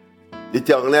jusqu'ici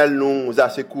l'Éternel nous a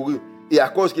secourus. Et à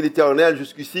cause que l'Éternel,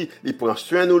 jusqu'ici, il prend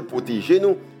soin de nous, il protège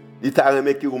nous, il t'a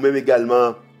remis que vous-même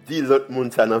également dit l'autre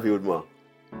monde ça dans l'environnement.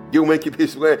 Il y a des gens qui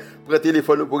peuvent prendre le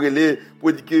téléphone pour aller,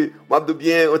 pour dire que, moi, je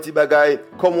bien, un petit bagage,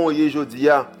 comme on y est aujourd'hui,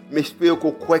 mais j'espère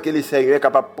qu'on croit que le Seigneur est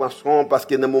capable de prendre soin, parce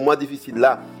que dans un moment difficile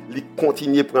là, il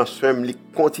continue à prendre soin, il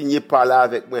continue à parler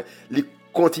avec moi, il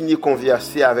continue à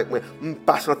converser avec moi, je ne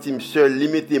pas sentir seul, il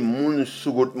met des gens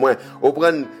sur route moi. Au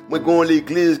prendre moi dans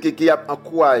l'église qui a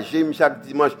encouragé chaque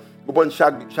dimanche, au prendre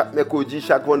chaque mercredi,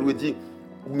 chaque vendredi,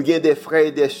 il y a des frères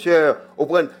et des sœurs, au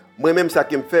prendre moi-même ça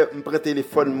qui me fait, je prends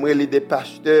téléphone, moi les des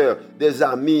pasteurs, des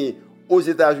amis, aux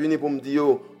États-Unis pour me dire,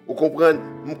 vous comprenez,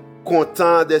 je suis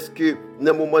content d'être que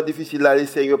dans un moment difficile, là, le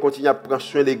Seigneur continue à prendre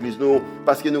soin de l'église, nous,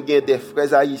 parce que nous avons des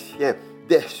frères haïtiens,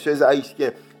 des sœurs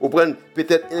haïtiens. Vous prenez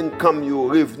peut-être un camion,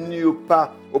 revenu ou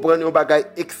pas, vous prenez un bagage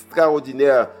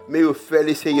extraordinaire, mais vous faites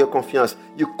le Seigneur confiance.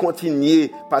 Vous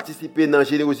continuez à participer dans la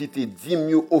générosité, 10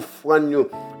 000 offrandes.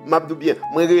 Je bien,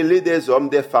 je relève des hommes,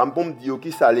 des femmes, pour me dire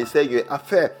qui ça le Seigneur a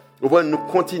fait. Nous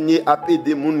continuer à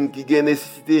aider des gens qui ont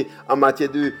nécessité en matière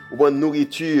de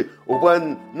nourriture.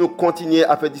 Nous continuer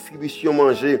à faire distribution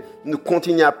manger. Nous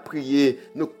continuer à prier.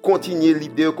 Nous continuer à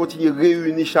l'idée, continuer à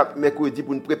réunir chaque mercredi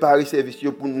pour nous préparer service,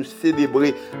 pour nous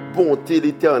célébrer bonté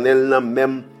l'Éternel dans le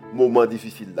même moment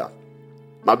difficile là.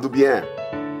 M'abdou bien.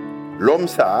 L'homme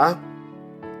ça,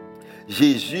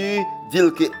 Jésus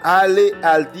dit que allez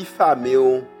à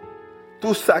diffamer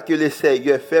tout ça que le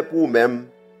Seigneur fait pour vous-même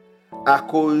à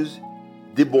cause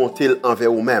de bonté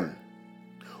envers vous-même.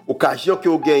 Occasion que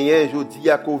vous gagnez, je dis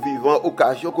à vous vivant,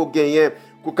 occasion que vous gagnez,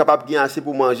 que vous capable de gagner assez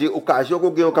pour manger, occasion que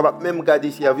vous gagnez, capable même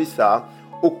garder service ça,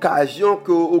 occasion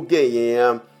que vous gagnez,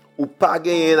 ou pas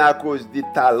gagner à cause de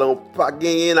talent, pas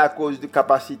gagner à cause de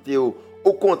capacité.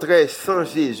 Au contraire, sans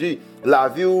Jésus, la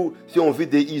vie si on vit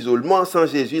d'isolement, sans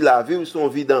Jésus, la vie si on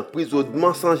vit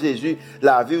d'emprisonnement, sans Jésus,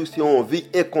 la vie si on vit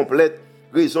incomplète.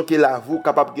 Raison que la vie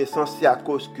capable de sens, c'est à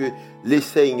cause que le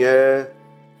Seigneur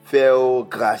fait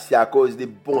grâce, à cause de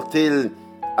bonté,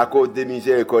 à cause de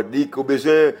miséricorde, qu'on a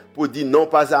besoin pour dire non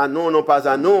pas à non, non pas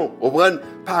à non.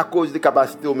 Pas à cause de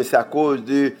capacité, mais c'est à cause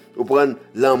de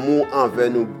l'amour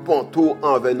envers nous, bonté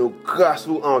envers nous, grâce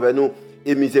envers nous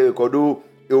et miséricorde.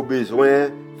 Et au besoin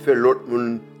faire l'autre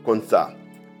monde comme ça.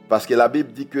 Parce que la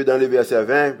Bible dit que dans le verset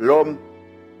 20, l'homme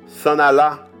s'en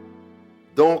alla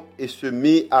donc et se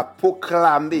mit à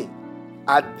proclamer,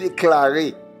 à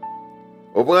déclarer,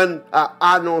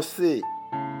 à annoncer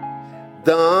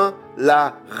dans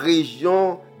la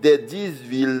région des 10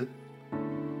 villes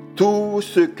tout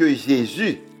ce que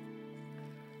Jésus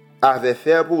avait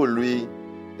fait pour lui,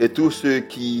 et tous ceux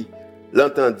qui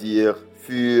l'entendirent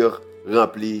furent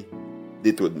remplis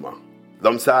d'étonnement.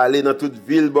 L'homme ça allait dans toute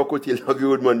ville, bon côté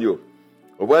l'environnement.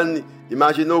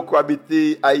 Imaginez qu'on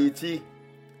habite Haïti,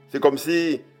 c'est comme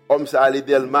si l'homme ça allait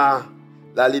Delmar,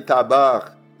 l'aller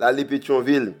Tabar, l'aller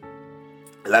Pétionville,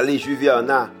 l'aller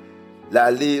Juverna,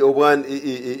 l'aller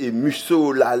et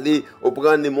Musso, l'aller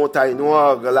les Montagnes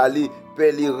Noires, l'aller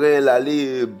Pèlerin,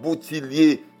 l'aller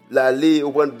Boutillier, l'aller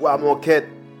Bois Monquette,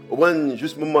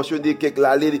 juste me mentionner quelques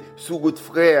l'aller sous route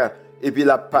frère, et puis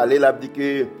la parler, la dit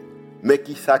que mais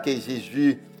qui ça que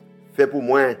Jésus fait pour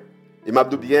moi? Et m'a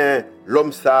dit bien,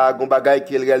 l'homme ça, gon bagay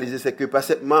qu'il réalise, c'est que pas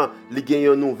seulement il gagne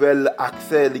un nouvel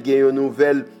accès, il gagne une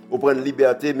nouvelle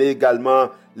liberté, mais également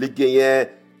il gagne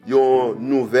un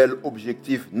nouvel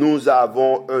objectif. Nous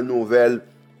avons un nouvel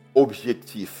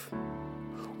objectif.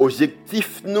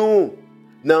 Objectif nous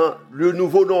dans le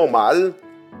nouveau normal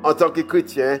en tant que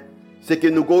chrétien, c'est que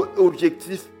nous avons un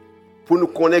objectif pour nous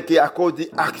connaître à cause de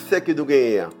l'accès que nous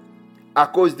gagnons. À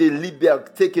cause des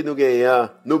libertés que nous gagnons,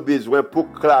 nous avons besoin de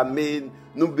proclamer,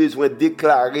 nous avons besoin de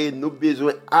déclarer, nous avons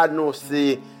besoin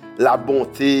d'annoncer la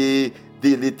bonté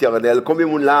de l'Éternel. Combien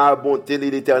de monde la bonté de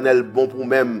l'Éternel bon pour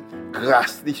nous-mêmes,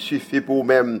 grâce lui suffit pour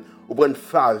nous-mêmes, ou bonne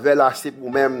faveur assez pour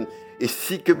nous-mêmes. Et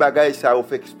si que bagaille ça vous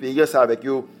fait expérience avec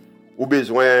vous, ou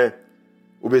besoin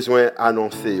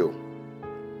d'annoncer.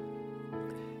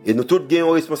 Et nous tous avons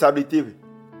une responsabilité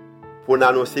pour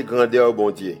annoncer grandeur au bon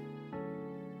Dieu.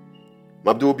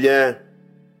 M'abdou bien,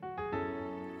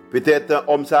 peut-être un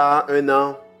homme ça 1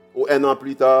 an, ou 1 an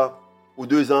plus tard, ou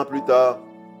 2 ans plus tard,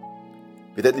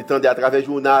 peut-être il tendait à travers le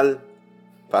journal,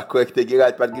 pas correct,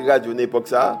 pas de radio à l'époque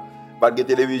ça, pas de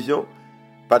télévision,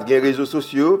 pas de réseaux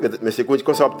sociaux, mais c'est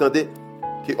qu'on s'en attendait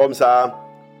que l'homme ça,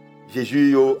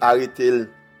 Jésus a arrêté.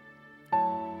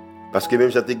 Parce que même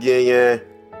si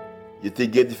il était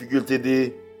gagné difficulté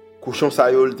de cochon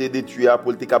ça yo te détruit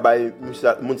pour te cabaye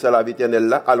moun ça la vie éternelle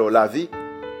là. Alors la vie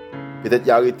peut-être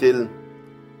il a arrêté,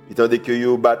 il tandis que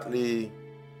yo battre les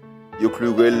yo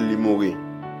clouer li mourir.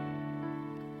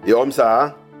 Et homme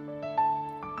ça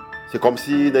c'est comme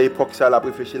si dans l'époque ça la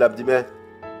réfléchi la dit mais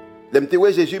l'emte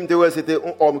ouais Jésus c'était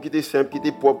un homme qui était simple, qui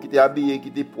était propre, qui était habillé, qui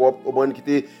était propre, au bon qui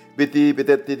était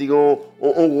peut-être te dit on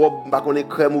robe pas connait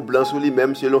crème ou blanc sur lui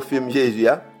même selon film Jésus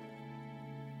hein.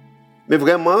 Mais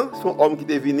vraiment, son homme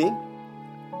qui est venu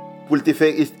pour te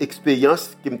faire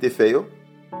expérience qui me fait.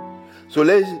 So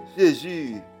là,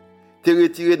 Jésus te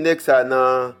retiré de ça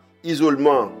dans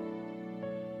l'isolement.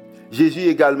 Jésus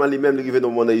également lui-même arrivé dans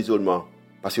le monde d'isolement.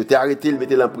 Parce que tu as arrêté, il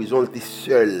mettait en prison, il était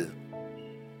seul.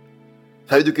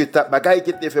 Ça veut dire que ta bagaille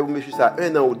qui te fait pour monsieur ça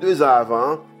 1 an ou 2 ans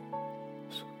avant,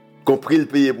 compris le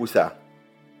payer pour ça.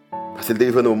 Parce qu'il est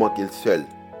arrivé un moment qu'il est seul.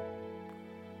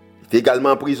 Il était également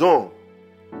en prison.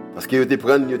 Parce qu'il était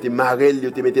pris, il était marré, il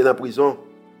était mis en prison.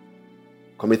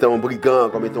 Comme étant un brigand,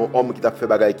 comme étant un homme qui t'a fait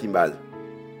bagaille qui mal.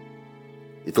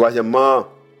 Et troisièmement,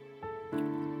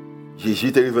 Jésus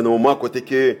est arrivé un moment côté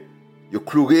que il a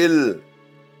cloué, il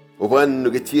a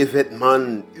retiré les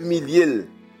vêtements, humilié,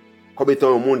 comme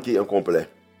étant un monde qui est incomplet.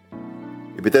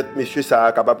 Et peut-être, monsieur, ça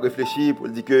a capable de réfléchir pour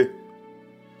dire que,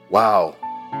 waouh,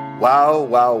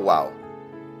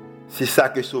 c'est ça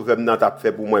que Sauveur t'a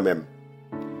fait pour moi-même.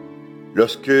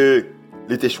 Lorsque il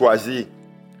était choisi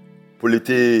pour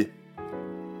l'été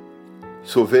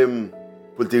sauver,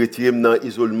 pour te retirer dans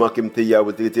l'isolement que j'étais là,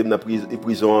 pour te retirer dans la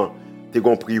prison, tu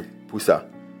compris pour ça.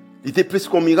 Il était plus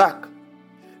qu'un miracle.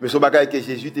 Mais ce bagage que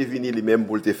Jésus est venu lui-même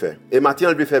pour le faire. Et maintenant,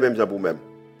 il peut faire même ça pour nous-mêmes.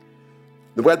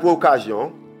 Nous allons pour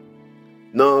l'occasion,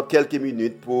 dans quelques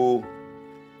minutes, pour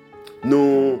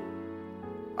nous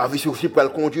avoir aussi pour le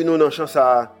conduire nous dans la chance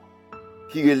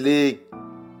qui est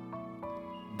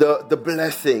the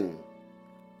blessing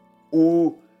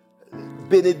ou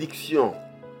bénédiction.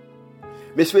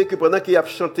 Mais c'est vrai que pendant qu'il a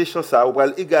chanté chanson, on va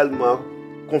également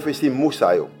confesser mot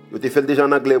ça. Vous avez fait déjà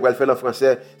en anglais, vous allez faire en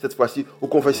français cette fois-ci, ou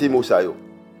confesser mot ça.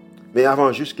 Mais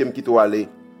avant juste que je quitte aller,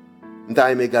 nous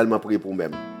allons également prier pour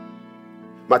nous-mêmes.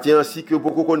 Maintenant, ainsi que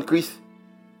beaucoup connaissent Christ,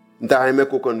 nous allons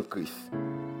qu'on connaisse Christ.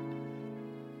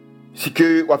 Si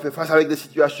que on fait face avec des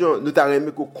situations, nous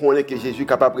allons qu'on connaisse que Jésus est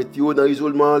capable de tirer dans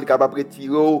l'isolement, il est capable de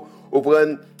tirer au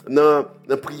prendre dans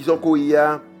la prison qu'il y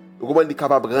a, il est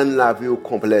capable de rendre la vie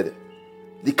complète.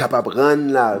 Il est capable de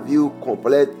rendre la vie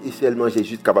complète et seulement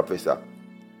Jésus est capable de faire ça.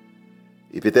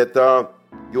 Et peut-être,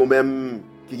 il y a même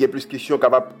qui a plus de questions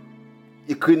capables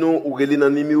d'écrire nous ou relire dans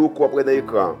le numéro qu'on prend dans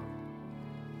l'écran.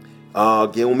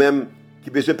 Il y a même qui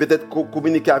besoin peut-être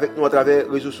communiquer avec nous à travers les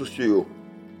réseaux sociaux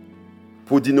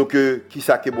pour dire nous que qui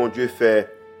ça que bon Dieu fait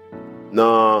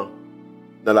dans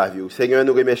la vie. Seigneur,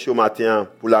 nous remercions au matin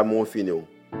pour l'amour fini.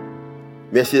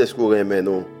 Merci de ce que vous aimez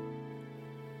nous.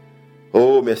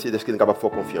 Oh, merci de ce que nous sommes capables de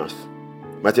faire confiance.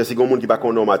 Mathieu, si il y a des gens qui ne sont pas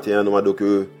connus au matin, nous demandons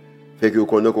que fait que vous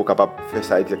connaissez qu'on est capable de faire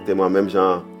ça exactement même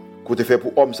genre qu'on te fait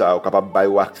pour homme ça, capable de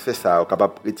bailler accès ça,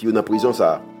 capable de retirer dans prison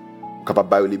ça, capable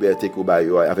de bailler liberté qu'on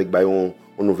bailler avec bailler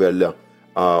un nouvel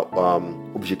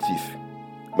objectif.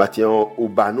 Mathieu au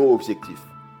bano objectif.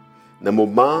 Dans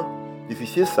moment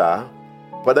difficile ça,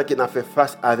 pendant qu'on a fait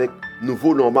face avec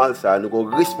nouveau normal ça, nous avons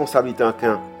responsabilité en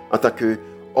tant que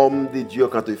homme de Dieu,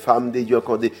 quand tu es femme de Dieu,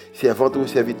 quand tu es servante ou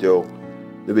serviteur,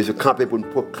 nous devons camper pour nous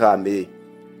proclamer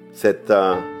cette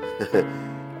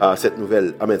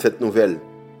nouvelle,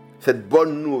 cette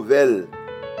bonne nouvelle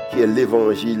qui est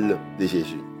l'évangile de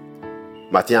Jésus.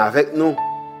 Maintenant avec nous,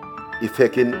 il fait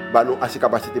que nous avons assez de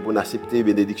capacité pour accepter la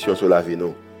bénédiction sur la vie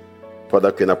nous,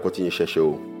 pendant que nous continuons à chercher.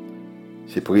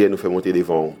 C'est prier nous fait monter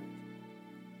devant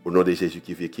au nom de Jésus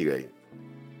qui vit et qui règne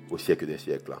au siècle des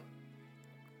siècles.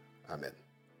 Amen.